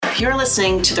You're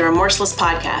listening to the Remorseless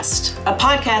Podcast, a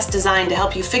podcast designed to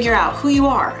help you figure out who you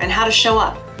are and how to show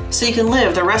up so you can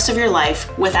live the rest of your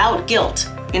life without guilt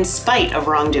in spite of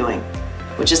wrongdoing,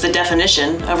 which is the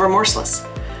definition of remorseless.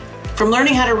 From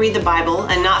learning how to read the Bible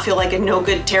and not feel like a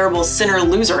no-good, terrible sinner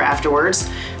loser afterwards,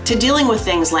 to dealing with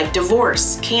things like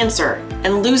divorce, cancer,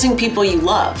 and losing people you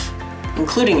love,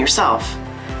 including yourself.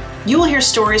 You will hear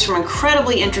stories from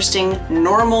incredibly interesting,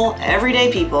 normal,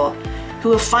 everyday people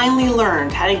who have finally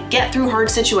learned how to get through hard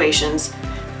situations,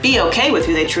 be okay with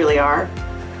who they truly are,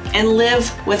 and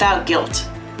live without guilt,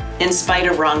 in spite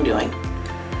of wrongdoing.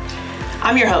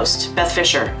 I'm your host, Beth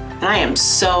Fisher, and I am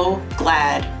so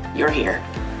glad you're here.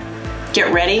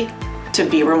 Get ready to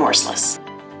be remorseless.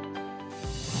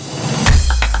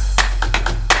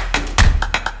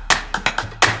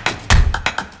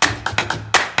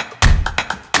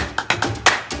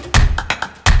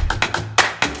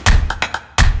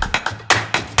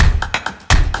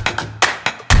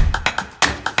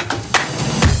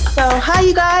 Hi,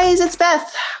 you guys, it's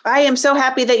Beth. I am so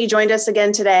happy that you joined us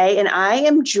again today. And I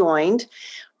am joined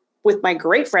with my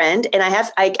great friend. And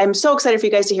I'm so excited for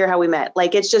you guys to hear how we met.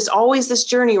 Like, it's just always this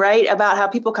journey, right? About how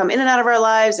people come in and out of our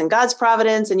lives and God's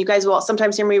providence. And you guys will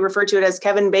sometimes hear me refer to it as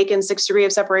Kevin Bacon's 6th degree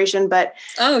of separation. But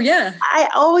oh, yeah, I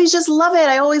always just love it.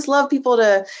 I always love people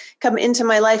to come into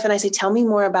my life and I say, tell me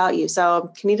more about you.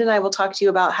 So Kinita and I will talk to you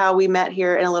about how we met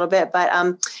here in a little bit. But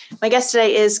my guest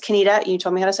today is Kinita. You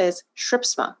told me how to say it. It's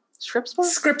Scripsma.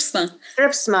 Scripsma.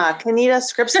 Kinita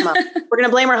Scripsma. We're going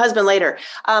to blame her husband later.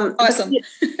 Awesome.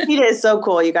 Kinita is so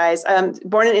cool, you guys.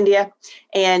 Born in India,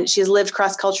 and she has lived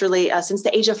cross-culturally since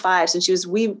the age of 5, since she was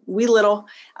wee little,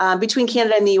 between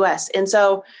Canada and the U.S. And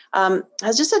so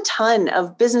has just a ton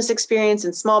of business experience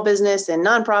and small business and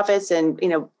nonprofits and,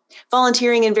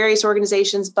 volunteering in various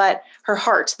organizations. But her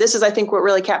heart, this is, I think, what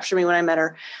really captured me when I met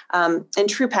her, and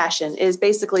true passion is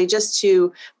basically just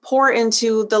to pour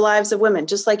into the lives of women,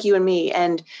 just like you and me.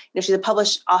 And she's a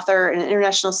published author and an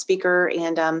international speaker.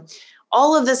 And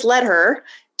all of this led her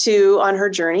to, on her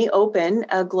journey, open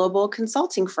a global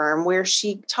consulting firm where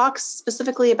she talks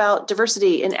specifically about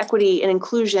diversity and equity and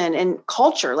inclusion and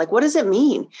culture. Like, what does it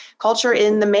mean? Culture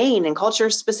in the main and culture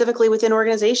specifically within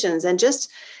organizations, and just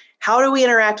how do we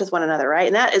interact with one another, right?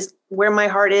 And that is where my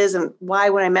heart is, and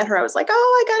why when I met her, I was like,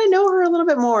 oh, I got to know her a little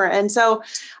bit more. And so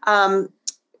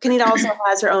Kinita also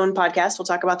has her own podcast. We'll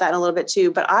talk about that in a little bit too.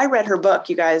 But I read her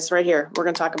book, you guys, right here. We're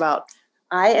going to talk about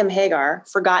I Am Hagar,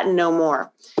 Forgotten No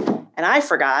More. And I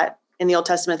forgot in the Old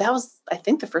Testament, that was, I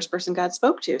think, the first person God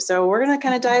spoke to. So we're going to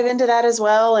kind of dive into that as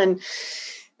well and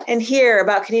hear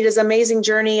about Kinita's amazing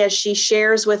journey as she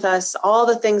shares with us all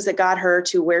the things that got her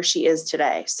to where she is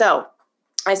today. So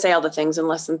I say all the things in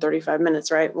less than 35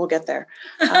 minutes, right? We'll get there.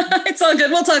 It's all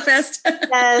good. We'll talk fast.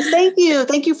 Yes, thank you.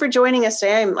 Thank you for joining us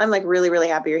today. I'm like really, really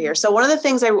happy you're here. So one of the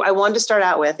things I wanted to start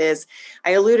out with is,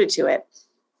 I alluded to it.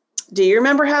 Do you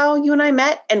remember how you and I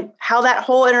met and how that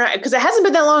whole interaction, because it hasn't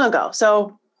been that long ago.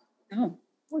 So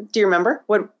do you remember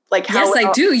Yes,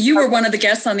 I do. You were one of the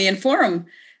guests on the Inforum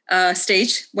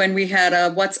stage when we had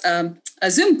a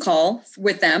Zoom call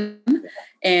with them.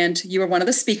 And you were one of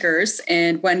the speakers.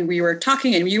 And when we were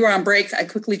talking and you were on break, I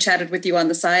quickly chatted with you on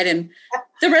the side, and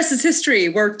the rest is history.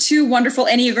 We're 2 wonderful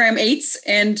Enneagram 8s.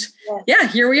 And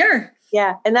here we are.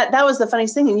 Yeah. And that was the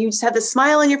funniest thing. And you just had this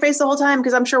smile on your face the whole time,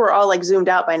 because I'm sure we're all like zoomed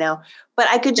out by now, but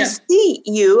I could just see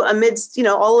you amidst,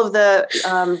 all of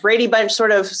the Brady Bunch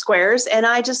sort of squares. And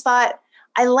I just thought,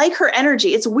 I like her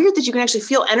energy. It's weird that you can actually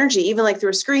feel energy, even like through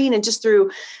a screen and just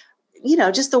through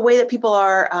just the way that people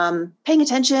are paying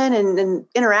attention and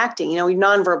interacting,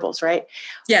 nonverbals, right?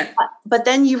 Yeah. But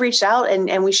then you reached out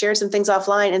and we shared some things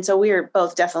offline. And so we are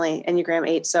both definitely Enneagram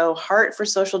 8. So heart for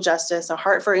social justice, a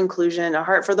heart for inclusion, a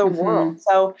heart for the world.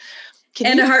 So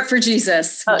a heart for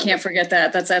Jesus. We can't forget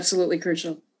that. That's absolutely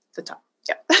crucial. The top.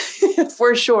 Yeah,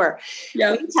 for sure.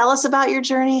 Yeah. Can you tell us about your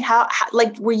journey? How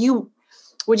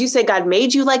would you say God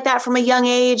made you like that from a young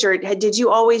age, or did you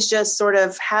always just sort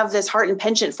of have this heart and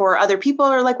penchant for other people,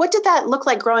 or what did that look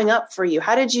like growing up for you?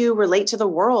 How did you relate to the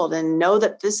world and know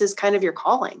that this is kind of your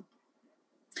calling?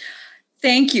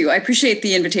 Thank you. I appreciate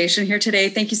the invitation here today.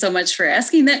 Thank you so much for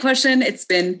asking that question. It's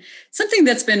been something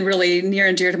that's been really near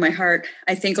and dear to my heart,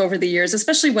 I think, over the years,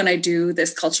 especially when I do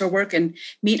this cultural work and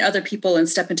meet other people and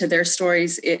step into their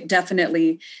stories. It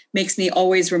definitely makes me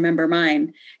always remember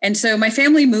mine. And so my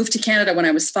family moved to Canada when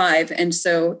I was 5. And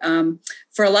so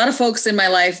for a lot of folks in my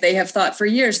life, they have thought for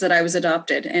years that I was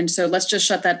adopted. And so let's just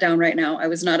shut that down right now. I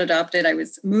was not adopted. I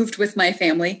was moved with my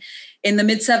family. In the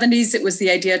mid-70s, it was the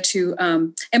idea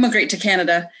to emigrate to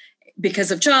Canada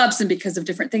because of jobs and because of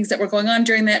different things that were going on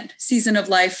during that season of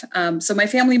life. So my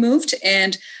family moved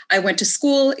and I went to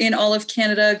school in all of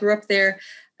Canada, grew up there.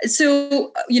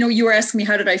 So, you were asking me,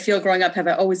 how did I feel growing up? Have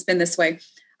I always been this way?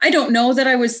 I don't know that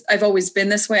I've always been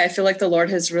this way. I feel like the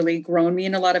Lord has really grown me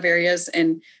in a lot of areas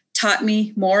and taught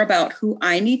me more about who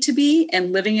I need to be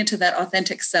and living into that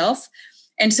authentic self.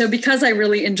 And so because I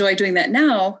really enjoy doing that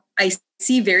now, I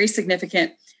see very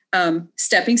significant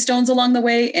stepping stones along the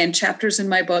way and chapters in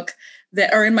my book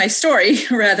that are in my story,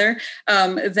 rather,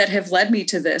 that have led me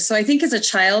to this. So I think as a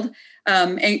child,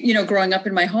 and growing up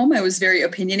in my home, I was very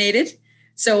opinionated.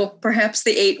 So perhaps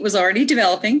the 8 was already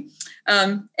developing,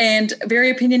 and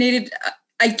very opinionated.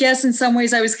 I guess in some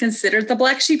ways I was considered the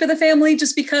black sheep of the family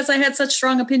just because I had such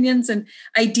strong opinions and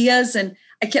ideas, and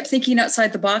I kept thinking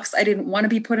outside the box. I didn't want to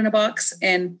be put in a box.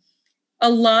 And a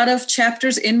lot of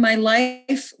chapters in my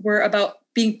life were about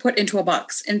being put into a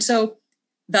box. And so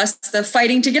thus the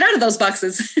fighting to get out of those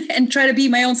boxes and try to be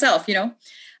my own self,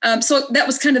 So that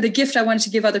was kind of the gift I wanted to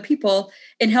give other people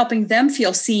in helping them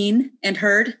feel seen and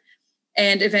heard,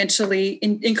 and eventually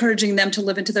encouraging them to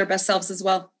live into their best selves as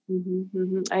well. Mm-hmm,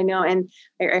 mm-hmm. I know. And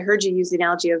I heard you use the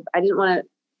analogy of, I didn't want to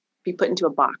be put into a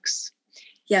box.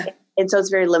 Yeah. And so it's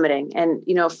very limiting. And,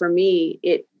 for me,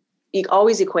 it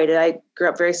always equated. I grew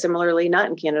up very similarly, not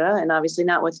in Canada, and obviously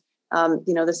not with,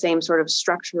 the same sort of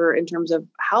structure in terms of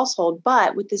household,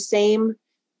 but with the same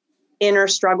inner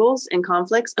struggles and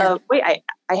conflicts of, wait,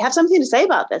 I have something to say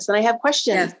about this, and I have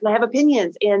questions, and I have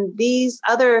opinions, and these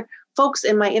other folks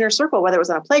in my inner circle, whether it was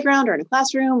on a playground or in a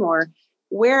classroom or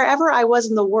wherever I was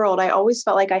in the world, I always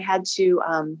felt like I had to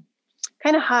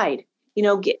kind of hide,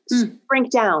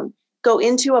 shrink down, go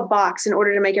into a box in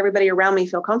order to make everybody around me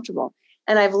feel comfortable.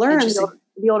 And I've learned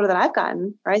the older that I've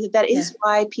gotten, right, that is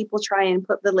why people try and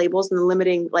put the labels and the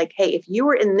limiting, like, hey, if you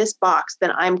were in this box,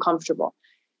 then I'm comfortable.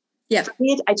 Yeah. For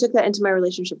me, I took that into my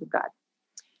relationship with God.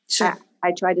 Sure.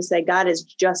 I tried to say, God is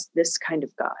just this kind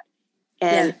of God.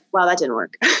 And well, that didn't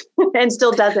work and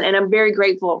still doesn't. And I'm very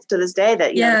grateful to this day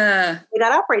that,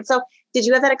 God operates. So did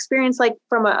you have that experience like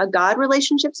from a God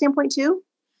relationship standpoint too?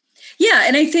 Yeah.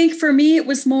 And I think for me, it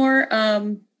was more,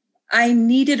 I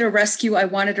needed a rescue. I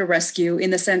wanted a rescue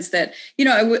in the sense that,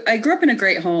 I grew up in a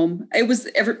great home. It was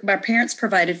my parents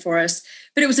provided for us,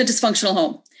 but it was a dysfunctional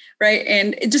home, right?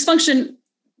 And dysfunction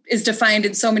is defined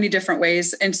in so many different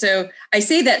ways. And so I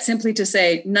say that simply to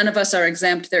say, none of us are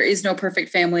exempt. There is no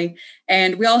perfect family,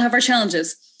 and we all have our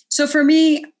challenges. So for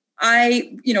me,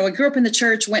 I grew up in the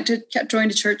church, kept going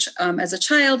to church as a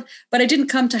child, but I didn't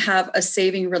come to have a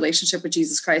saving relationship with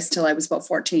Jesus Christ till I was about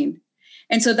 14.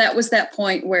 And so that was that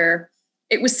point where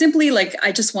it was simply like,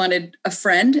 I just wanted a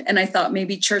friend. And I thought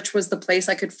maybe church was the place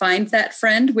I could find that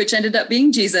friend, which ended up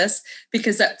being Jesus,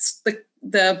 because that's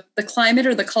the climate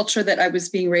or the culture that I was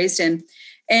being raised in.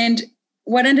 And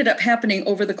what ended up happening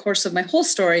over the course of my whole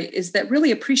story is that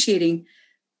really appreciating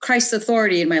Christ's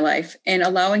authority in my life and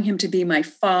allowing him to be my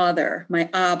father, my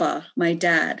Abba, my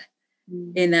dad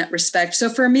in that respect. So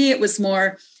for me, it was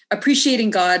more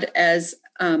appreciating God as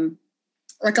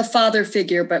like a father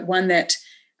figure, but one that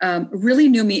really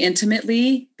knew me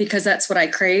intimately, because that's what I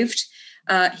craved.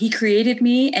 He created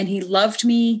me and he loved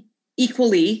me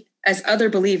equally as other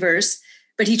believers,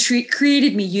 but he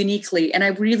created me uniquely. And I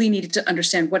really needed to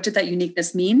understand, what did that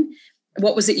uniqueness mean?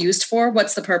 What was it used for?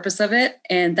 What's the purpose of it?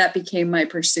 And that became my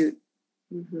pursuit.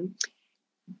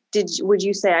 Mm-hmm. Would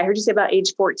you say, I heard you say about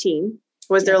age 14,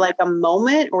 was there like a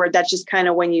moment, or that's just kind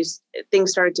of when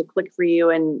things started to click for you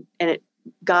and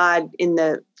God in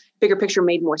the bigger picture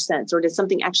made more sense? Or did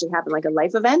something actually happen, like a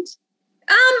life event?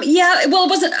 Well, it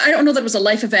wasn't, I don't know that it was a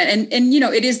life event. And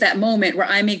it is that moment where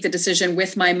I make the decision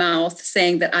with my mouth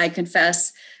saying that I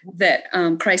confess that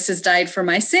Christ has died for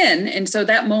my sin. And so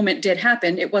that moment did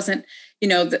happen. It wasn't,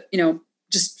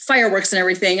 just fireworks and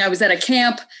everything. I was at a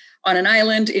camp on an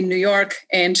island in New York,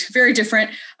 and very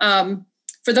different.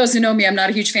 For those who know me, I'm not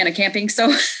a huge fan of camping. So,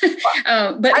 but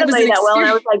I was that well. And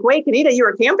I was like, wait, Kinita, you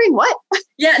were camping? What?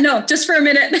 Yeah, no, just for a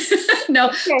minute. No,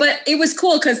 okay. But it was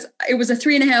cool because it was a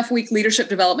 3.5-week leadership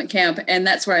development camp. And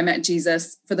that's where I met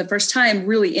Jesus for the first time,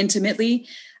 really intimately.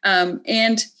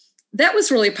 And that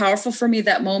was really powerful for me,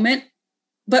 that moment.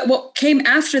 But what came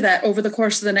after that over the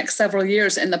course of the next several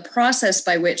years, and the process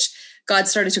by which God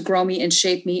started to grow me and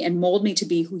shape me and mold me to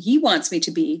be who he wants me to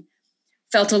be,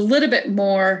 felt a little bit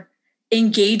more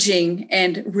engaging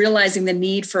and realizing the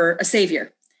need for a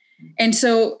savior. And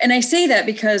I say that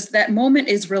because that moment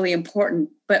is really important,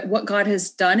 but what God has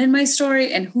done in my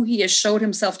story and who he has showed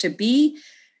himself to be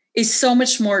is so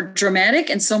much more dramatic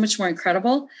and so much more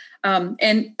incredible.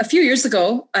 And a few years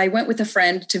ago, I went with a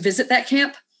friend to visit that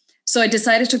camp. So I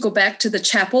decided to go back to the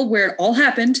chapel where it all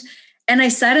happened And I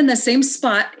sat in the same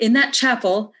spot in that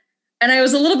chapel. And I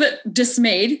was a little bit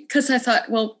dismayed because I thought,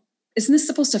 well, isn't this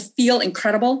supposed to feel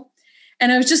incredible?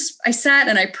 And I sat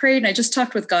and I prayed and I just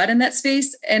talked with God in that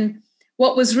space. And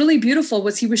what was really beautiful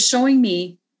was he was showing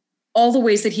me all the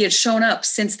ways that he had shown up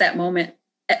since that moment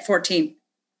at 14.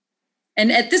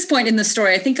 And at this point in the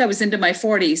story, I think I was into my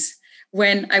 40s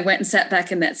when I went and sat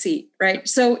back in that seat, right?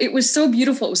 So it was so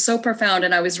beautiful. It was so profound.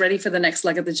 And I was ready for the next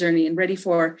leg of the journey and ready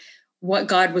for what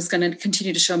God was going to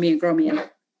continue to show me and grow me in.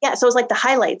 Yeah. So it was like the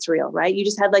highlights reel, right? You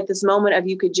just had like this moment of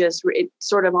it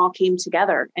sort of all came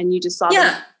together and you just saw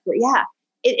them. Yeah.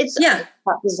 This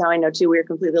is how I know too. We were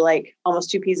completely like almost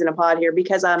two peas in a pod here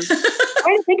because I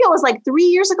think it was like 3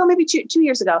 years ago, maybe 2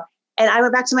 years ago. And I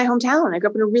went back to my hometown. I grew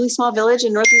up in a really small village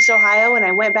in Northeast Ohio. And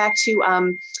I went back to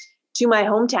my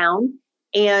hometown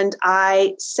and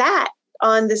I sat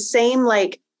on the same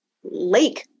like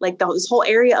lake, like this whole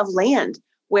area of land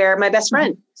where my best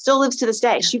friend still lives to this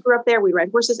day. She grew up there. We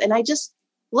ride horses. And I just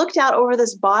looked out over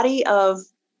this body of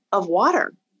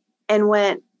water and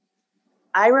went,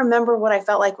 I remember what I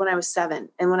felt like when I was 7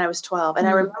 and when I was 12. And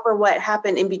I remember what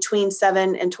happened in between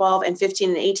 7 and 12 and 15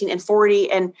 and 18 and 40.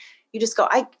 And you just go,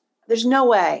 there's no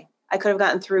way I could have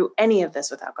gotten through any of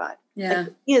this without God. Yeah.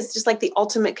 Like, he is just like the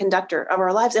ultimate conductor of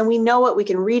our lives. And we know it, we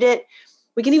can read it,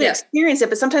 we can even experience it.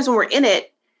 But sometimes when we're in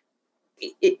it,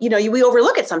 we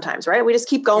overlook it sometimes, right? We just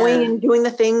keep going and doing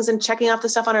the things and checking off the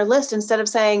stuff on our list instead of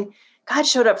saying, God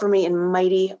showed up for me in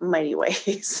mighty, mighty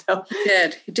ways. So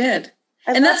He did.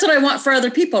 And that's what I want for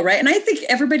other people, right? And I think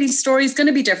everybody's story is going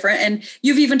to be different. And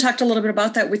you've even talked a little bit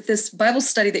about that with this Bible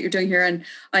study that you're doing here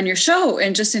on your show.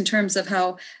 And just in terms of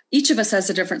how each of us has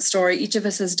a different story, each of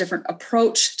us has a different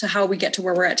approach to how we get to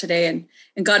where we're at today.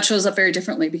 And God shows up very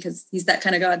differently because he's that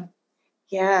kind of God.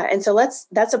 Yeah. And so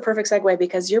that's a perfect segue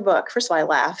because your book, first of all, I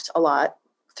laughed a lot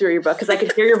through your book because I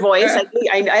could hear your voice.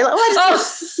 I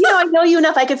know you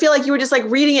enough. I could feel like you were just like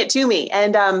reading it to me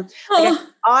and I could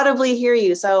audibly hear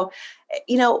you. So,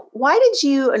 why did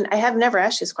you, and I have never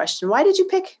asked you this question, why did you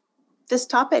pick this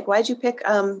topic? Why did you pick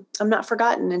I'm Not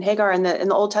Forgotten and Hagar in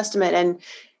the Old Testament? And,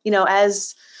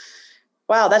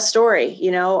 that story,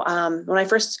 when I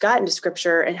first got into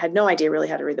scripture and had no idea really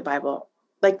how to read the Bible,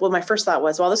 my first thought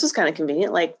was, well, this is kind of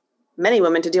convenient, like many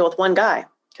women to deal with one guy.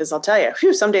 Because I'll tell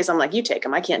you, some days I'm like, you take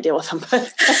him, I can't deal with him.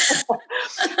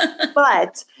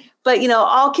 But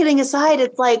all kidding aside,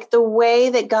 it's like the way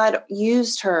that God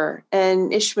used her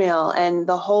and Ishmael and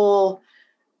the whole,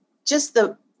 just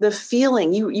the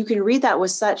feeling, you can read that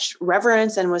with such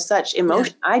reverence and with such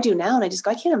emotion. Yeah. I do now. And I just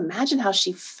go, I can't imagine how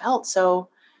she felt so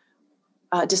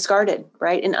discarded,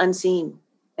 right? And unseen.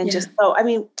 And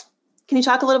can you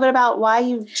talk a little bit about why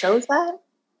you chose that?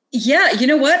 Yeah. You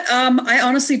know what? I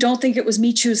honestly don't think it was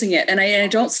me choosing it. And I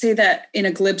don't say that in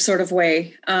a glib sort of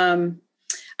way.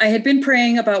 I had been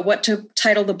praying about what to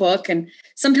title the book. And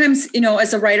sometimes,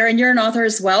 as a writer, and you're an author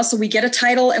as well, so we get a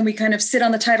title and we kind of sit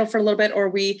on the title for a little bit, or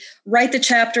we write the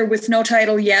chapter with no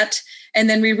title yet, and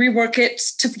then we rework it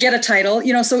to get a title,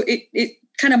 so it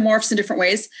kind of morphs in different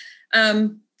ways.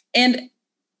 And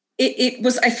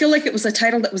I feel like it was a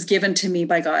title that was given to me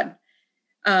by God.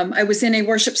 I was in a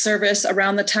worship service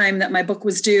around the time that my book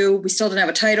was due. We still didn't have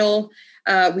a title.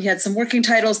 We had some working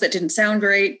titles that didn't sound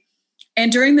great. And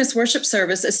during this worship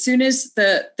service, as soon as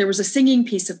there was a singing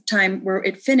piece of time where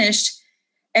it finished,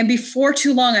 and before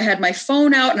too long, I had my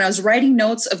phone out and I was writing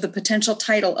notes of the potential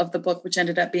title of the book, which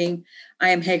ended up being I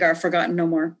Am Hagar, Forgotten No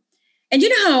More. And you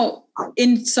know how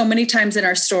in so many times in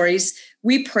our stories,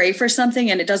 we pray for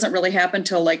something and it doesn't really happen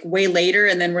till like way later.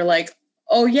 And then we're like,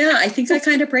 oh yeah, I think I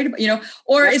kind of prayed about,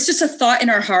 or it's just a thought in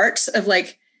our hearts of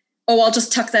like, oh, I'll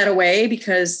just tuck that away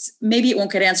because maybe it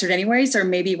won't get answered anyways, or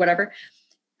maybe whatever.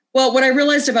 Well, what I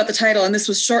realized about the title, and this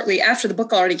was shortly after the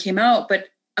book already came out, but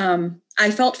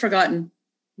I felt forgotten.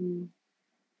 Mm.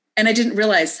 And I didn't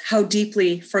realize how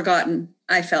deeply forgotten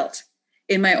I felt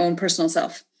in my own personal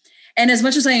self. And as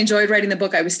much as I enjoyed writing the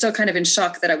book, I was still kind of in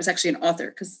shock that I was actually an author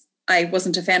because I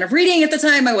wasn't a fan of reading at the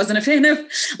time. I wasn't a fan of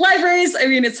libraries. I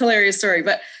mean, it's a hilarious story.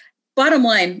 But bottom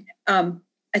line,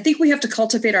 I think we have to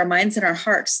cultivate our minds and our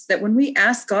hearts that when we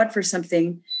ask God for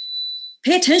something,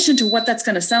 pay attention to what that's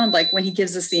going to sound like when he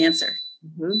gives us the answer,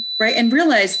 right? And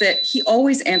realize that he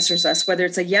always answers us, whether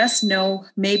it's a yes, no,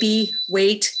 maybe,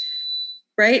 wait,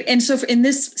 right? And so in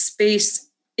this space,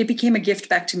 it became a gift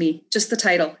back to me, just the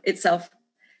title itself,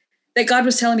 that God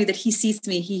was telling me that he sees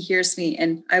me, he hears me,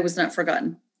 and I was not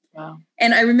forgotten. Wow.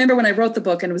 And I remember when I wrote the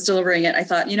book and was delivering it, I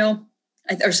thought,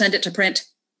 or sent it to print.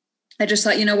 I just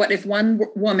thought, if one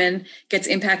woman gets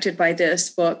impacted by this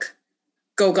book,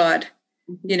 go God.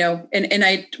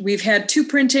 And we've had 2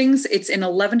 printings. It's in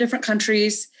 11 different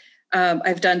countries.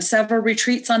 I've done several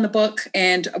retreats on the book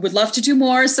and I would love to do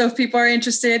more. So if people are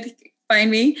interested, find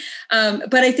me.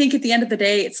 But I think at the end of the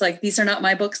day, it's like, these are not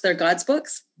my books, they're God's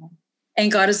books.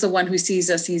 And God is the one who sees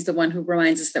us. He's the one who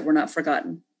reminds us that we're not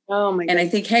forgotten. Oh my God. And I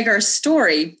think Hagar's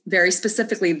story, very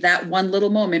specifically, that one little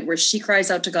moment where she cries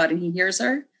out to God and he hears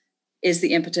her, is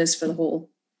the impetus for the whole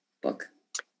book.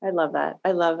 I love that.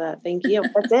 I love that. Thank you.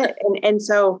 That's it. And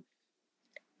so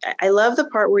I love the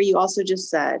part where you also just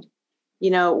said,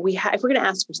 if we're going to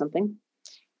ask for something,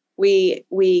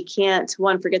 we can't,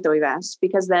 one, forget that we've asked,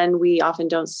 because then we often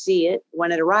don't see it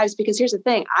when it arrives. Because here's the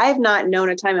thing, I've not known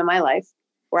a time in my life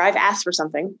where I've asked for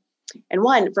something. And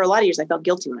one, for a lot of years, I felt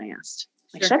guilty when I asked.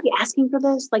 Like, should I be asking for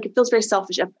this? Like, it feels very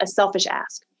selfish, a selfish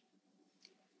ask.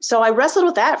 So I wrestled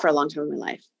with that for a long time in my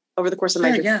life over the course of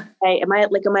my journey. Yeah. Hey, am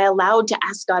I allowed to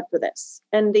ask God for this?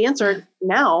 And the answer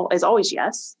now is always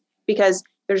yes, because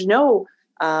there's no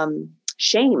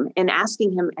shame in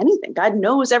asking him anything. God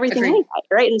knows everything anyway,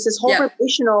 right? And it's this whole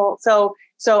relational. So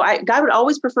God would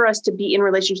always prefer us to be in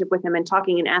relationship with him and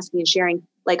talking and asking and sharing,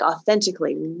 like,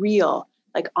 authentically, real,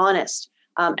 like, honest,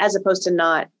 as opposed to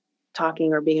not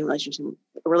talking or being in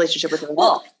a relationship with him at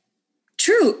all.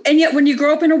 True. And yet when you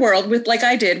grow up in a world with, like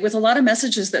I did, with a lot of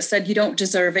messages that said, you don't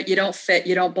deserve it, you don't fit,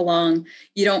 you don't belong,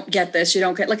 you don't get this, you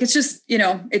don't get, like, it's just,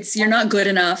 it's, you're not good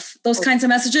enough. Those kinds of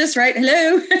messages, right?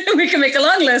 Hello, we can make a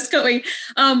long list, can't we?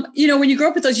 When you grow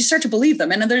up with those, you start to believe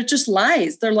them, and they're just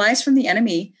lies. They're lies from the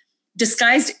enemy,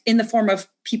 disguised in the form of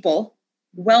people,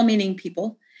 well-meaning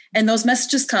people. And those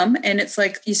messages come, and it's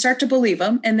like, you start to believe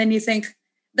them. And then you think,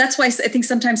 that's why I think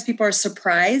sometimes people are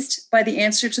surprised by the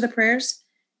answer to the prayers,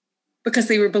 because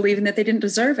they were believing that they didn't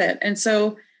deserve it. And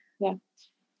so,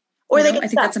 or I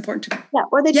think that's important too. Yeah.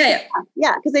 Or they just,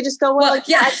 because they just go, all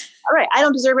right, I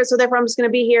don't deserve it. So therefore I'm just going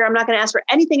to be here. I'm not going to ask for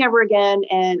anything ever again.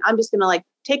 And I'm just going to, like,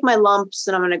 take my lumps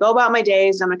and I'm going to go about my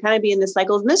days. And I'm going to kind of be in this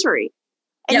cycle of misery.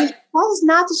 And that is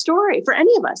not the story for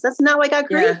any of us. That's not what God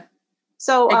created. Yeah.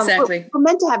 So we're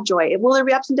meant to have joy. Will there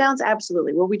be ups and downs?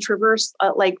 Absolutely. Will we traverse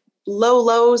like low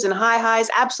lows and high highs?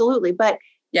 Absolutely. But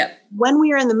when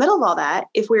we are in the middle of all that,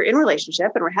 if we're in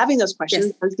relationship and we're having those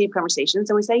questions, those deep conversations,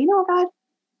 and we say, God,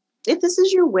 if this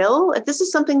is your will, if this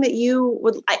is something that you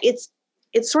would, it's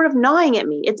sort of gnawing at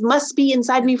me. It must be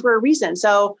inside me for a reason.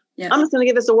 So I'm just going to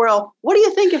give this a whirl. What do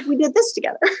you think if we did this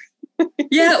together? Well,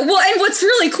 and what's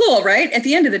really cool, right? At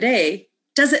the end of the day,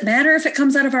 does it matter if it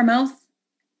comes out of our mouth?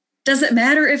 Does it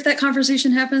matter if that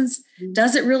conversation happens? Mm-hmm.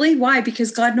 Does it really? Why?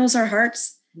 Because God knows our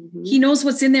hearts. Mm-hmm. He knows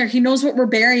what's in there. He knows what we're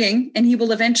burying, and he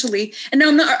will eventually. And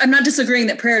now I'm not disagreeing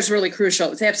that prayer is really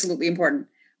crucial. It's absolutely important.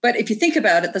 But if you think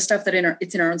about it, the stuff that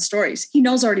it's in our own stories, he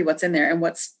knows already what's in there and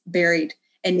what's buried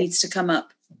and needs to come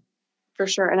up. For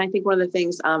sure. And I think one of the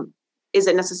things, is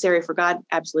it necessary for God?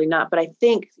 Absolutely not. But I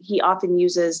think he often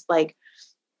uses, like,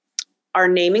 our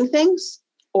naming things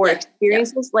or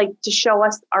experiences, like, to show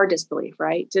us our disbelief,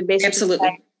 right? To basically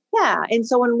say, and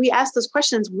so when we ask those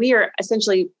questions, we are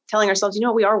essentially telling ourselves,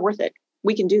 we are worth it.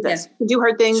 We can do this. We can do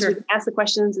hard things. Sure. We can ask the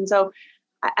questions. And so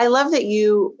I love that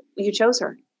you chose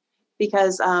her,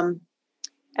 because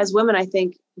as women, I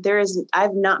think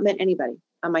I've not met anybody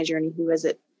on my journey who has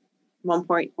at one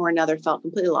point or another felt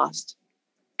completely lost.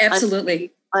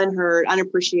 Absolutely. Unheard,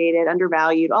 unappreciated,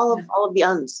 undervalued, all of the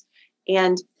uns.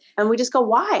 And we just go,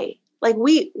 why? Like,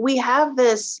 we have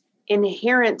this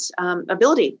inherent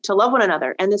ability to love one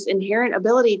another, and this inherent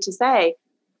ability to say,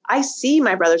 I see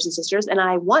my brothers and sisters and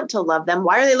I want to love them.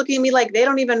 Why are they looking at me like they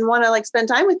don't even want to, like, spend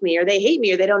time with me, or they hate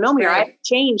me, or they don't know me, or I have to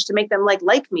change to make them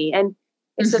like me? And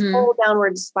it's this whole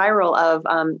downward spiral of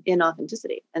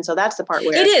inauthenticity. And so that's the part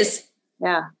where it is.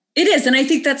 Yeah, it is. And I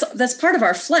think that's part of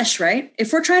our flesh, right?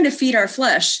 If we're trying to feed our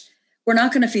flesh, we're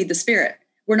not going to feed the spirit.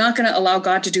 We're not going to allow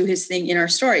God to do his thing in our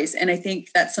stories. And I think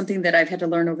that's something that I've had to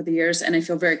learn over the years. And I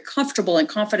feel very comfortable and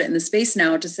confident in the space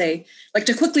now to say, like,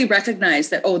 to quickly recognize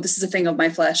that, this is a thing of my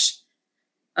flesh.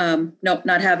 No,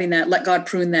 not having that. Let God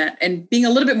prune that, and being a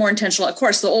little bit more intentional. Of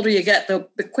course, the older you get, the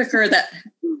quicker that,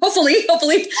 hopefully,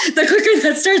 the quicker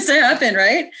that starts to happen,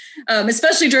 right?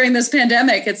 Especially during this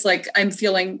pandemic, it's like I'm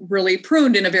feeling really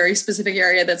pruned in a very specific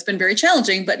area that's been very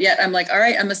challenging. But yet I'm like, all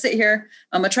right, I'm gonna sit here.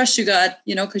 I'm gonna trust you, God,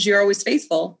 because you're always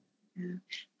faithful. Yeah.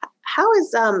 How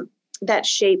has that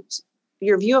shaped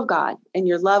your view of God and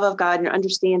your love of God and your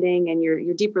understanding and your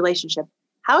deep relationship?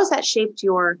 How has that shaped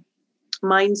your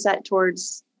mindset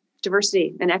towards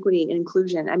diversity and equity and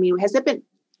inclusion? I mean, has it been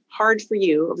hard for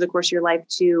you over the course of your life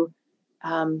to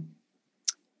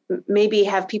maybe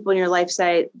have people in your life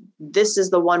say, this is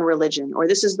the one religion, or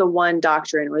this is the one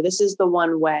doctrine, or this is the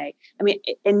one way? I mean,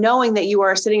 and knowing that you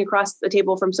are sitting across the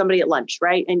table from somebody at lunch,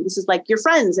 right? And this is like your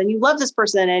friends and you love this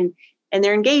person and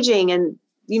they're engaging, and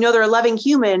they're a loving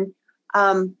human.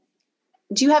 Do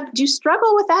you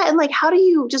struggle with that? And like, how do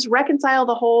you just reconcile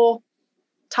the whole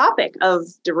topic of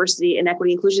diversity and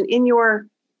equity inclusion in your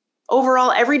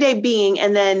overall everyday being?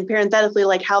 And then parenthetically,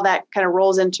 like how that kind of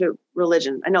rolls into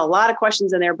religion. I know a lot of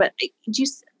questions in there, but do you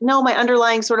know my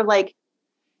underlying sort of like,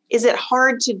 is it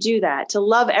hard to do that, to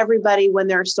love everybody when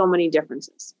there are so many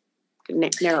differences?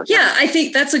 Yeah, I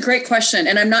think that's a great question.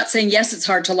 And I'm not saying, yes, it's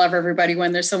hard to love everybody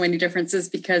when there's so many differences,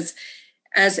 because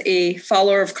as a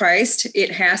follower of Christ,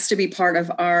 it has to be part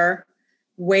of our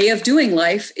way of doing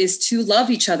life is to love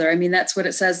each other. I mean, that's what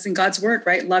it says in God's word,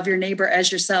 right? Love your neighbor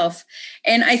as yourself.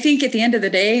 And I think at the end of the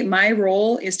day, my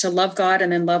role is to love God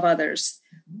and then love others.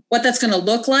 What that's going to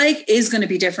look like is going to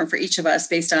be different for each of us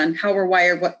based on how we're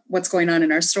wired, what's going on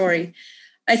in our story.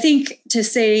 I think to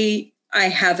say I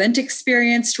haven't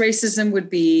experienced racism would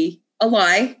be a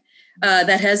lie.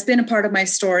 That has been a part of my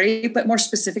story, but more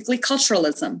specifically,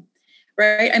 culturalism,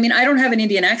 right? I mean, I don't have an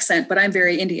Indian accent, but I'm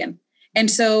very Indian. And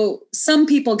so some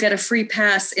people get a free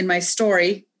pass in my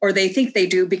story, or they think they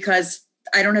do because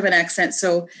I don't have an accent.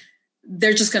 So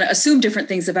they're just going to assume different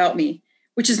things about me,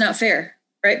 which is not fair,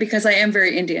 right? Because I am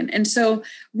very Indian. And so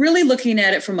really looking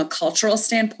at it from a cultural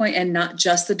standpoint and not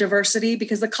just the diversity,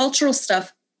 because the cultural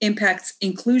stuff impacts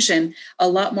inclusion a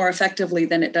lot more effectively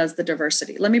than it does the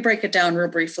diversity. Let me break it down real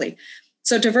briefly.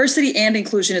 So diversity and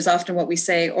inclusion is often what we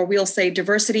say, or we'll say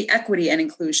diversity, equity, and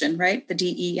inclusion, right? The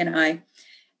DE and I.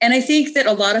 And I think that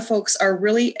a lot of folks are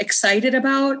really excited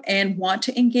about and want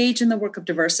to engage in the work of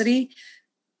diversity,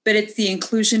 but it's the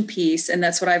inclusion piece. And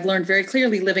that's what I've learned very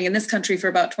clearly living in this country for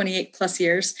about 28 plus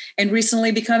years and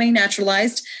recently becoming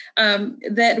naturalized,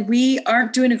 that we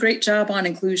aren't doing a great job on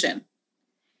inclusion.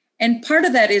 And part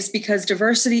of that is because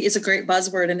diversity is a great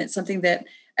buzzword and it's something that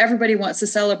everybody wants to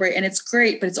celebrate, and it's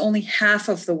great, but it's only half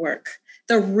of the work.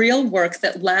 The real work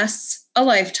that lasts a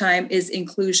lifetime is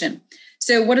inclusion.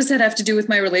 So what does that have to do with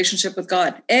my relationship with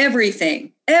God?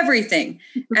 Everything.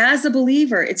 As a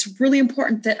believer, it's really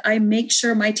important that I make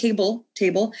sure my table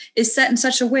is set in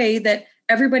such a way that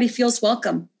everybody feels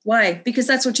welcome. Why? Because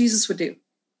that's what Jesus would do,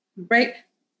 right?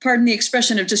 Pardon the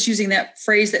expression of just using that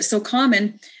phrase that's so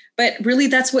common, but really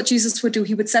that's what Jesus would do.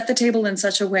 He would set the table in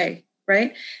such a way,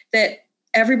 right? That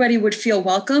everybody would feel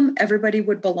welcome, everybody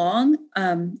would belong,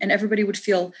 and everybody would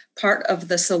feel part of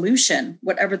the solution,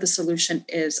 whatever the solution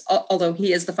is, although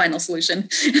he is the final solution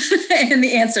and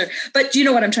the answer. But you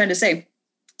know what I'm trying to say.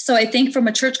 So I think from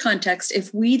a church context,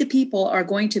 if we, the people, are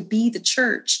going to be the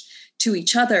church to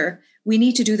each other, we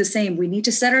need to do the same. We need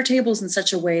to set our tables in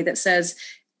such a way that says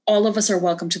all of us are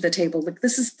welcome to the table. Like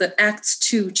this is the Acts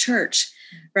 2 church,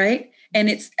 right? And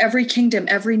it's every kingdom,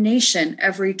 every nation,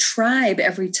 every tribe,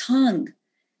 every tongue.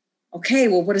 Okay,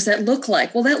 well, what does that look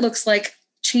like? Well, that looks like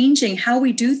changing how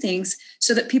we do things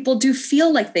so that people do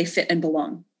feel like they fit and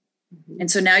belong. Mm-hmm. And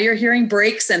so now you're hearing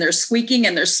brakes and there's squeaking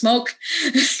and there's smoke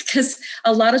because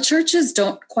a lot of churches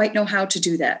don't quite know how to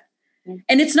do that. Mm-hmm.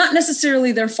 And it's not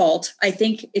necessarily their fault. I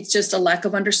think it's just a lack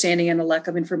of understanding and a lack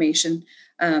of information.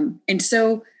 And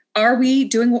so are we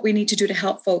doing what we need to do to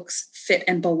help folks fit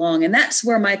and belong? And that's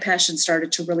where my passion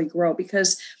started to really grow,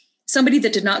 because somebody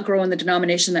that did not grow in the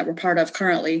denomination that we're part of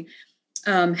currently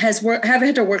have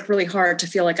had to work really hard to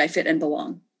feel like I fit and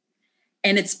belong.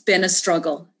 And it's been a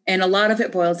struggle. And a lot of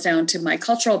it boils down to my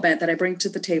cultural bent that I bring to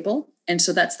the table. And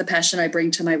so that's the passion I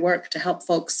bring to my work, to help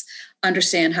folks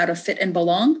understand how to fit and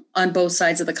belong on both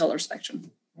sides of the color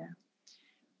spectrum. Yeah.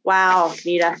 Wow,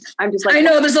 Kinita. I'm just like, I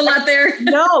know there's a lot there.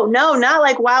 No, not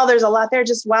like, wow, there's a lot there.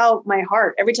 Just wow, my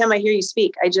heart. Every time I hear you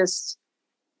speak,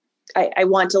 I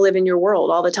want to live in your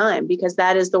world all the time, because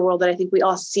that is the world that I think we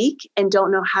all seek and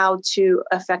don't know how to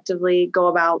effectively go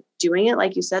about doing it.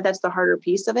 Like you said, that's the harder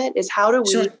piece of it, is how do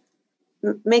we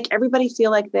make everybody feel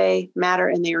like they matter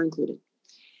and they are included.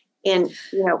 And,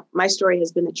 my story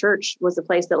has been the church was the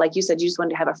place that, like you said, you just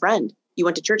wanted to have a friend. You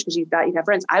went to church because you thought you'd have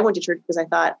friends. I went to church because I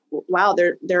thought, wow,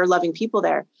 there are loving people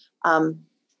there. And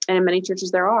in many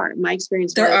churches there are. My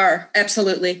experience there are,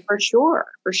 absolutely. For sure.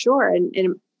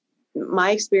 And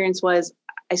my experience was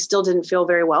I still didn't feel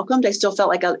very welcomed. I still felt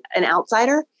like an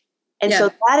outsider. And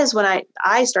so that is when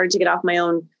I started to get off my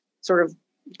own sort of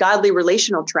godly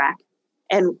relational track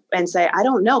and say, I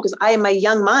don't know, because my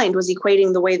young mind was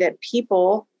equating the way that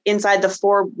people inside the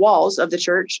four walls of the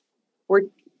church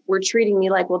were treating me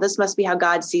like, well, this must be how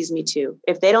God sees me too.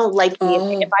 If they don't like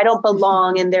me, if I don't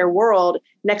belong in their world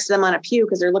next to them on a pew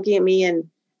because they're looking at me and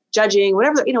judging,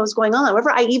 whatever, what's going on,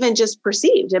 whatever I even just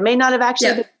perceived. It may not have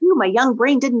actually been true. My young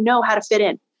brain didn't know how to fit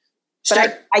in.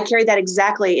 But I carried that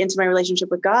exactly into my relationship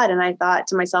with God. And I thought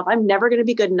to myself, I'm never going to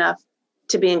be good enough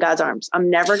to be in God's arms. I'm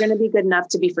never going to be good enough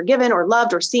to be forgiven or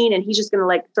loved or seen. And he's just going to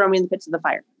like throw me in the pits of the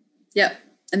fire. Yep.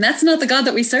 And that's not the God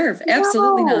that we serve.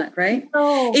 Absolutely not. Right.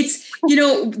 No. It's, you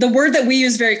know, the word that we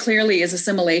use very clearly is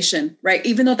assimilation, right?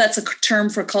 Even though that's a term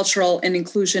for cultural and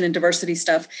inclusion and diversity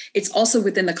stuff, it's also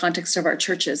within the context of our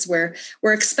churches where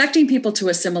we're expecting people to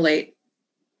assimilate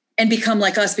and become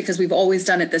like us because we've always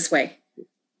done it this way.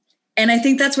 And I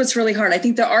think that's what's really hard. I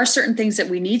think there are certain things that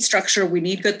we need structure, we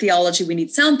need good theology, we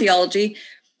need sound theology.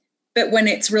 But when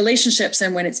it's relationships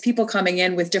and when it's people coming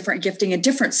in with different gifting and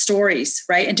different stories,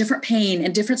 right? And different pain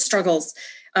and different struggles,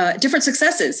 different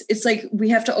successes, it's like we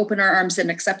have to open our arms and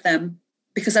accept them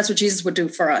because that's what Jesus would do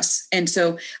for us. And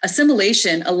so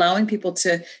assimilation, allowing people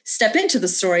to step into the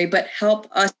story, but help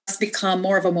us become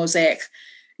more of a mosaic,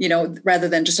 you know, rather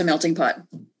than just a melting pot.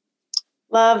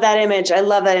 Love that image. I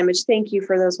love that image. Thank you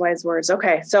for those wise words.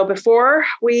 Okay. So before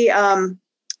we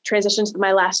transition to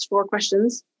my last 4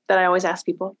 questions that I always ask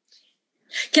people.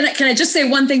 Can I just say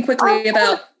one thing quickly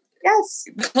about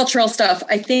cultural stuff?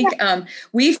 I think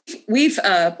we've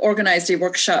organized a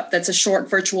workshop that's a short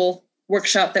virtual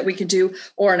workshop that we could do,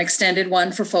 or an extended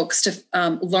one for folks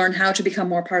to learn how to become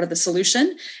more part of the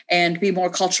solution and be more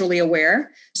culturally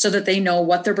aware so that they know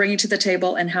what they're bringing to the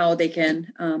table and how they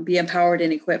can be empowered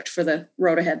and equipped for the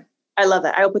road ahead. I love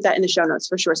that. I'll put that in the show notes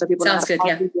for sure. So people Sounds know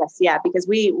how good. to Yes. Yeah. Because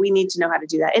we need to know how to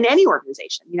do that in any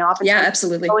organization, you know, often. Yeah,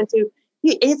 absolutely.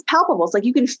 It's palpable. It's like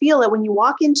you can feel it when you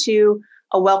walk into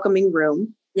a welcoming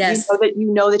room. Yes.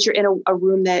 You know that you're in a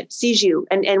room that sees you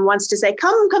and wants to say,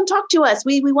 come talk to us.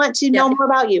 We want to know more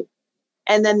about you.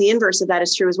 And then the inverse of that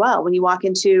is true as well. When you walk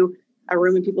into a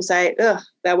room and people say, ugh,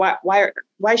 why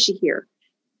is she here?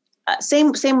 Same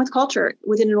with culture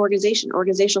within an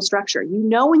organizational structure. You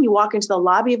know, when you walk into the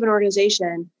lobby of an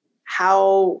organization,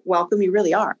 how welcome you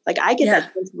really are. Like I get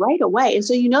that sense right away. And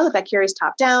so you know that carries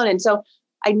top down. And so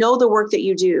I know the work that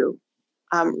you do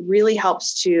really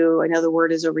helps to, I know the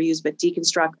word is overused, but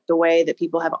deconstruct the way that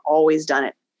people have always done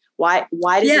it. Why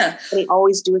does they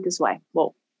always do it this way?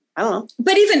 Well, I don't know.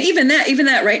 But even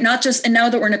that, right? Not just, and now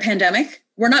that we're in a pandemic,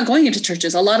 we're not going into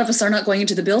churches. A lot of us are not going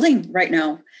into the building right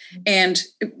now. And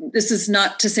this is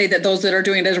not to say that those that are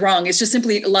doing it is wrong. It's just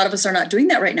simply a lot of us are not doing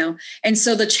that right now. And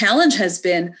so the challenge has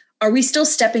been, are we still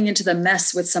stepping into the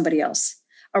mess with somebody else?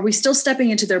 Are we still stepping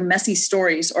into their messy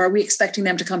stories, or are we expecting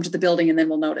them to come to the building and then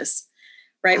we'll notice,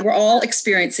 right? We're all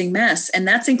experiencing mess, and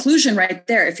that's inclusion right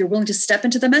there. If you're willing to step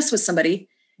into the mess with somebody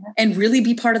and really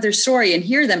be part of their story and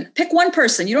hear them, pick one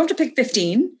person. You don't have to pick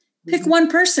 15, pick one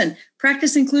person,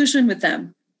 practice inclusion with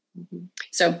them.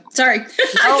 So sorry, I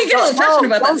can get a little passionate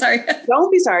about that. Sorry.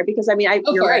 Don't be sorry, because I mean,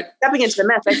 you're right. Stepping into the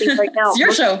mess. I think right now, it's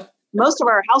your show. Most of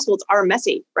our households are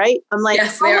messy, right? I'm like,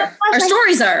 yes, they are. Our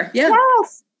stories are. Yeah.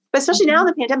 Yes. But especially now in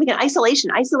the pandemic and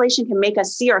isolation can make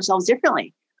us see ourselves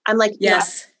differently. I'm like,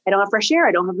 yes, I don't have fresh air.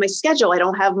 I don't have my schedule. I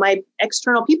don't have my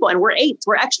external people. And we're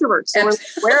extroverts. So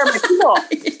where are my people?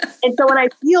 And so when I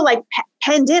feel like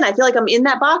penned in, I feel like I'm in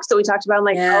that box that we talked about. I'm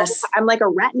like, I'm like a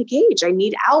rat in a cage. I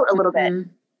need out a little bit.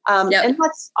 And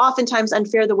that's oftentimes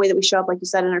unfair, the way that we show up, like you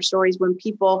said, in our stories, when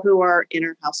people who are in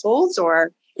our households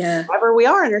or wherever we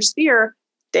are in our sphere,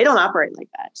 they don't operate like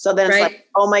that. So then it's like,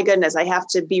 oh my goodness, I have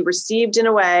to be received in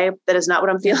a way that is not what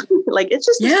I'm feeling. Like, it's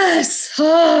just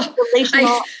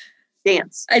relational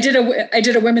dance. I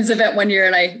did a women's event one year,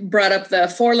 and I brought up the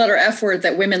 4-letter F word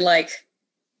that women like,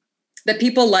 that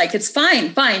people like. It's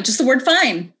fine, just the word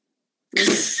fine.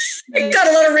 I got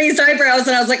a little raised eyebrows,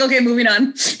 and I was like, okay, moving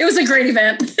on. It was a great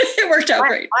event. It worked out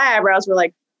great. My eyebrows were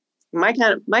like, my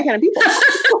kind of people.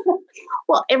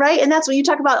 Well, right. And that's when you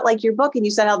talk about like your book, and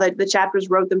you said how the chapters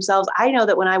wrote themselves. I know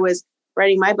that when I was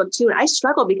writing my book too, and I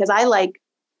struggled because I like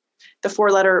the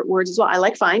 4-letter words as well. I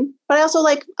like fine, but I also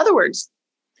like other words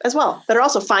as well that are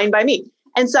also fine by me.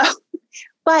 And so,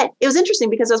 but it was interesting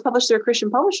because I was published through a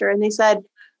Christian publisher, and they said,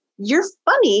 you're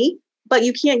funny, but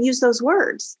you can't use those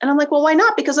words. And I'm like, well, why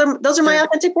not? Because those are my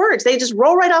authentic words. They just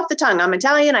roll right off the tongue. I'm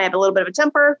Italian. I have a little bit of a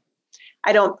temper.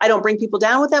 I don't bring people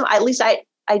down with them. At least I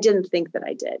didn't think that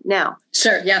I did. Now,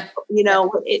 sure. Yeah. You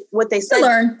know, what they said,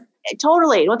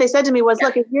 totally. What they said to me was,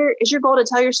 look, is your goal to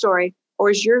tell your story,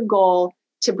 or is your goal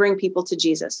to bring people to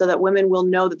Jesus so that women will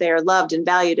know that they are loved and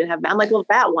valued and have, I'm like, well,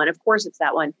 that one, of course it's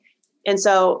that one. And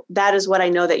so that is what I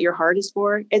know that your heart is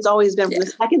for. It's always been from the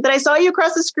second that I saw you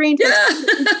across the screen,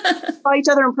 saw each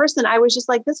other in person. I was just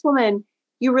like, this woman,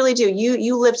 you really do.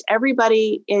 You lift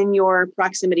everybody in your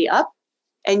proximity up.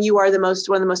 And you are one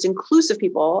of the most inclusive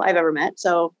people I've ever met.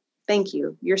 So thank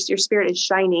you. Your spirit is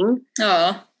shining.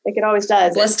 Oh, like it always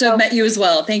does. Blessed to have met you as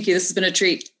well. Thank you. This has been a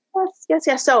treat.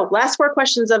 Yes. So last 4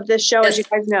 questions of this show, as you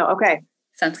guys know. Okay.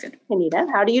 Sounds good.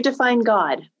 Kinita, how do you define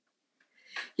God?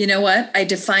 You know what? I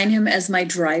define him as my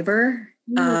driver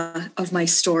of my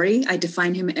story. I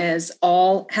define him as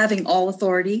having all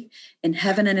authority in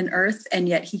heaven and in earth. And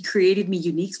yet he created me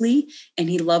uniquely and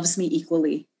he loves me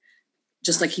equally,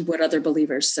 just like he would other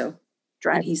believers. So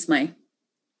he's my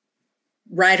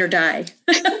ride or die.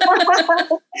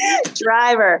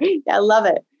 Driver. Yeah, I love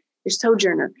it. Your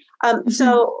sojourner.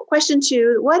 So question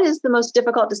 2, what is the most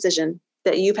difficult decision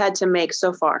that you've had to make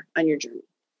so far on your journey?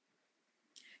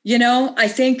 You know, I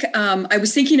think I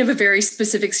was thinking of a very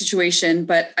specific situation,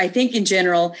 but I think in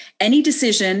general, any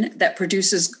decision that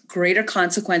produces greater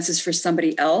consequences for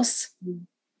somebody else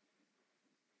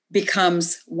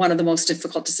becomes one of the most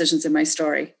difficult decisions in my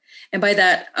story. And by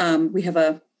that, we have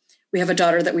a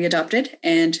daughter that we adopted,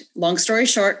 and long story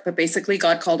short, but basically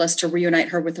God called us to reunite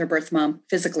her with her birth mom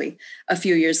physically a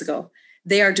few years ago.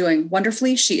 They are doing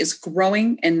wonderfully. She is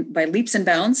growing and by leaps and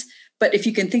bounds. But if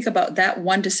you can think about that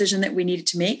one decision that we needed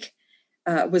to make,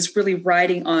 was really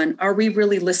riding on, are we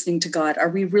really listening to God? Are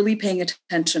we really paying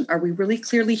attention? Are we really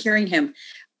clearly hearing him?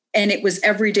 And it was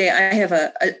every day. I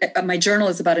have my journal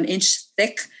is about an inch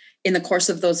thick in the course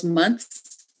of those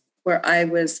months where I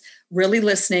was really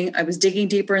listening. I was digging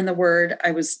deeper in the word.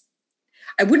 I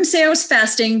wouldn't say I was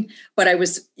fasting, but I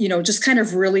was, just kind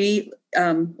of really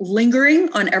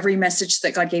lingering on every message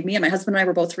that God gave me. And my husband and I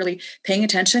were both really paying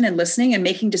attention and listening and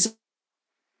making decisions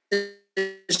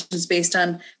based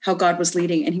on how God was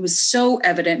leading. And he was so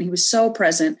evident. He was so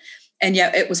present. And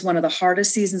yet it was one of the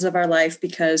hardest seasons of our life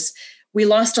because we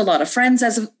lost a lot of friends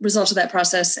as a result of that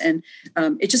process. And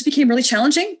it just became really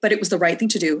challenging, but it was the right thing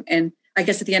to do. And I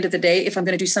guess at the end of the day, if I'm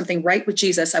going to do something right with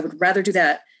Jesus, I would rather do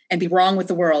that and be wrong with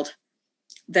the world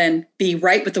than be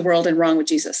right with the world and wrong with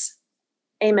Jesus.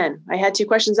 Amen. I had 2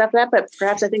 questions after that, but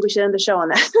perhaps I think we should end the show on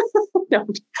that. No,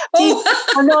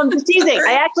 I'm just teasing.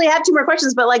 I actually have 2 more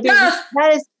questions, but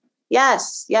that is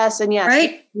yes, and yes.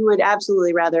 Right? You would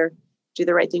absolutely rather do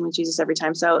the right thing with Jesus every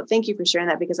time. So thank you for sharing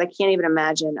that, because I can't even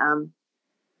imagine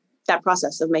that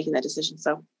process of making that decision.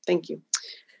 So thank you.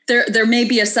 There may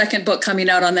be a second book coming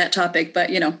out on that topic,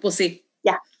 but we'll see.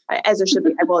 Yeah, as there should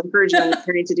be. I will encourage you on the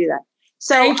journey to do that.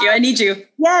 So thank you. I need you.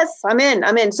 Yes, I'm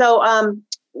in. So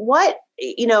what,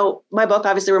 my book,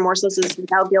 obviously Remorseless,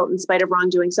 Without Guilt in Spite of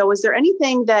Wrongdoing. So was there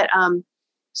anything that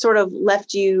sort of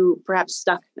left you perhaps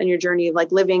stuck in your journey of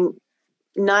living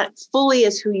not fully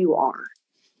as who you are?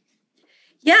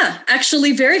 Yeah,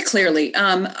 actually, very clearly.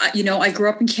 I grew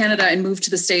up in Canada and moved to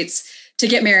the States to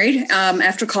get married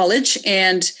after college,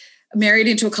 and married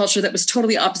into a culture that was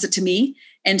totally opposite to me.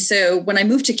 And so when I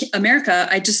moved to America,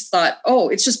 I just thought, oh,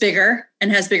 it's just bigger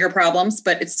and has bigger problems,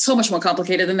 but it's so much more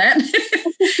complicated than that.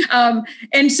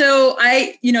 And so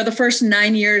the first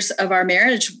 9 years of our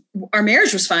marriage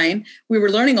was fine. We were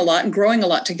learning a lot and growing a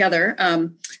lot together.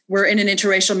 We're in an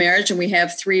interracial marriage, and we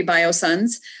have 3 bio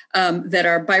sons that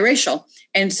are biracial.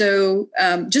 And so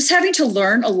just having to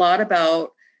learn a lot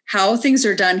about how things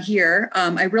are done here,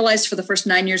 I realized for the first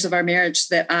 9 years of our marriage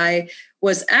that I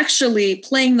was actually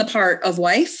playing the part of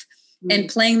wife and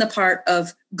playing the part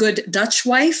of good Dutch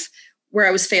wife, where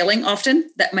I was failing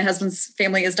often, that my husband's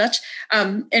family is Dutch.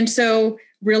 And so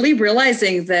really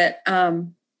realizing that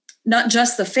not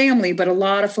just the family, but a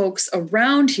lot of folks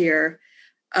around here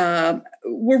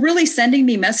were really sending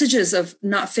me messages of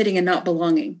not fitting and not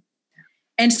belonging.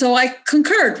 And so I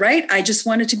concurred, right? I just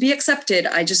wanted to be accepted.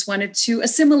 I just wanted to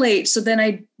assimilate so then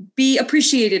I'd be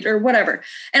appreciated or whatever.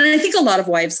 And I think a lot of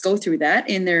wives go through that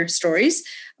in their stories.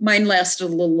 Mine lasted a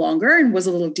little longer and was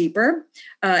a little deeper.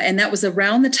 And that was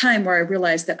around the time where I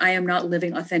realized that I am not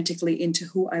living authentically into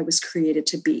who I was created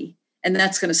to be. And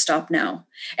that's going to stop now.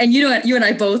 And you and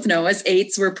I both know as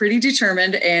 8s, we're pretty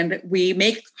determined and we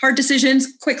make hard decisions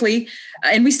quickly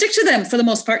and we stick to them for the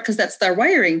most part because that's their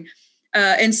wiring.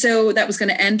 And so that was going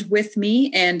to end with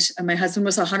me, and my husband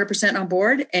was 100% on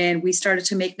board, and we started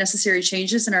to make necessary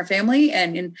changes in our family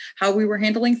and in how we were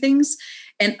handling things.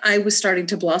 And I was starting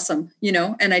to blossom,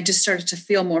 and I just started to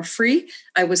feel more free.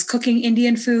 I was cooking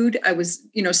Indian food. I was,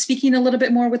 speaking a little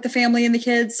bit more with the family and the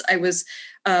kids. I was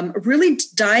really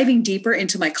diving deeper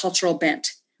into my cultural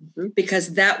bent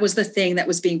because that was the thing that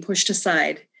was being pushed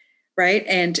aside. Right.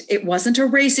 And it wasn't a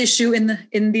race issue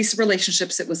in these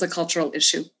relationships. It was a cultural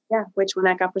issue. Yeah. Which when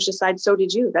that got pushed aside, so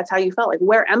did you. That's how you felt.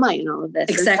 Where am I in all of this?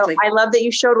 Exactly. So I love that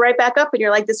you showed right back up and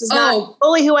you're like, this is not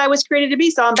fully who I was created to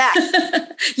be. So I'm back.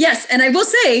 Yes. And I will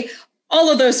say all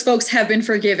of those folks have been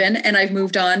forgiven and I've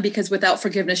moved on because without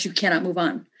forgiveness, you cannot move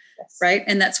on. Yes. Right.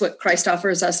 And that's what Christ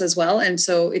offers us as well. And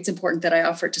so it's important that I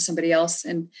offer it to somebody else.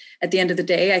 And at the end of the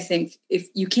day, I think if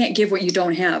you can't give what you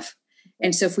don't have.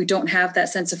 And so if we don't have that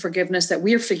sense of forgiveness that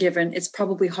we're forgiven, it's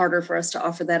probably harder for us to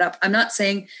offer that up. I'm not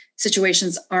saying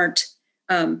situations aren't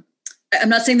I'm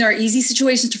not saying there are easy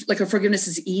situations, like a forgiveness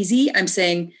is easy. I'm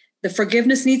saying the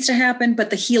forgiveness needs to happen, but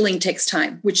the healing takes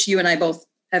time, which you and I both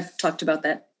have talked about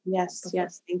that. Yes.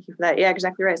 Yes. Thank you for that. Yeah,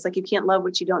 exactly right. It's like you can't love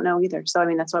what you don't know either. So, I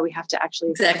mean, that's why we have to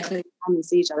actually exactly come and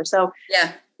see each other. So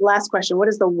yeah. Last question. What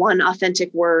is the one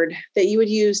authentic word that you would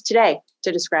use today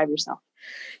to describe yourself?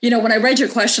 When I read your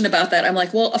question about that, I'm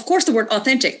like, well, of course the word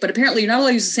authentic, but apparently you're not allowed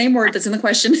to use the same word that's in the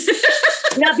question.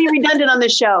 Not be redundant on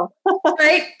this show.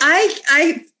 Right.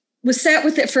 I was sat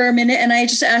with it for a minute and I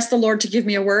just asked the Lord to give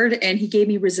me a word and he gave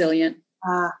me resilient.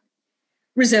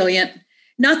 Resilient.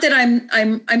 Not that I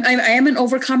am an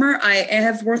overcomer. I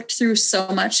have worked through so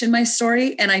much in my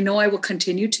story and I know I will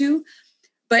continue to,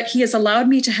 but he has allowed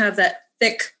me to have that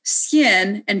thick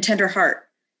skin and tender heart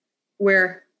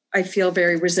where I feel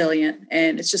very resilient.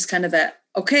 And it's just kind of that,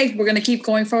 okay, we're going to keep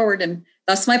going forward. And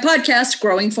that's my podcast,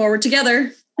 Growing Forward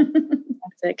Together.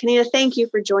 That's it. Kinita, thank you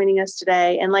for joining us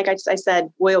today. And like I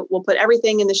said, we'll put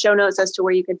everything in the show notes as to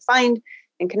where you can find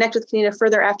and connect with Kinita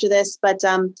further after this. But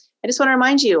I just want to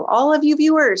remind you, all of you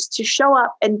viewers, to show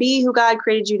up and be who God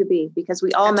created you to be, because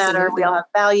we all Absolutely. matter. We all have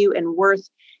value and worth,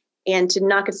 and to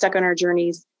not get stuck on our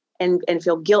journeys and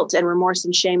feel guilt and remorse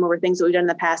and shame over things that we've done in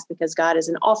the past, because God is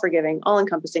an all forgiving, all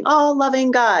encompassing, all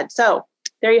loving God. So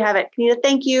there you have it. Kinita,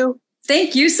 thank you.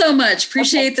 Thank you so much.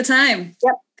 Appreciate the time.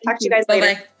 Yep. Talk to you guys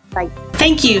later. Bye-bye. Bye.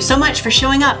 Thank you so much for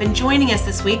showing up and joining us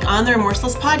this week on the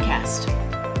Remorseless Podcast.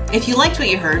 If you liked what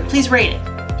you heard, please rate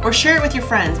it or share it with your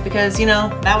friends, because,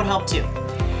 that would help too.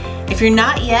 If you're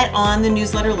not yet on the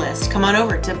newsletter list, come on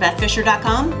over to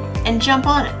bethfisher.com and jump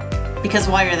on it, because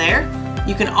while you're there,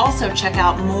 you can also check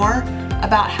out more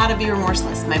about how to be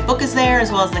remorseless. My book is there,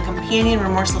 as well as the Companion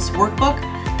Remorseless Workbook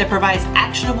that provides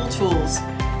actionable tools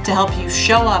to help you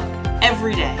show up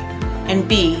every day and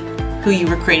be who you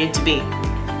were created to be.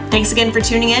 Thanks again for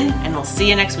tuning in, and we'll see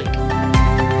you next week.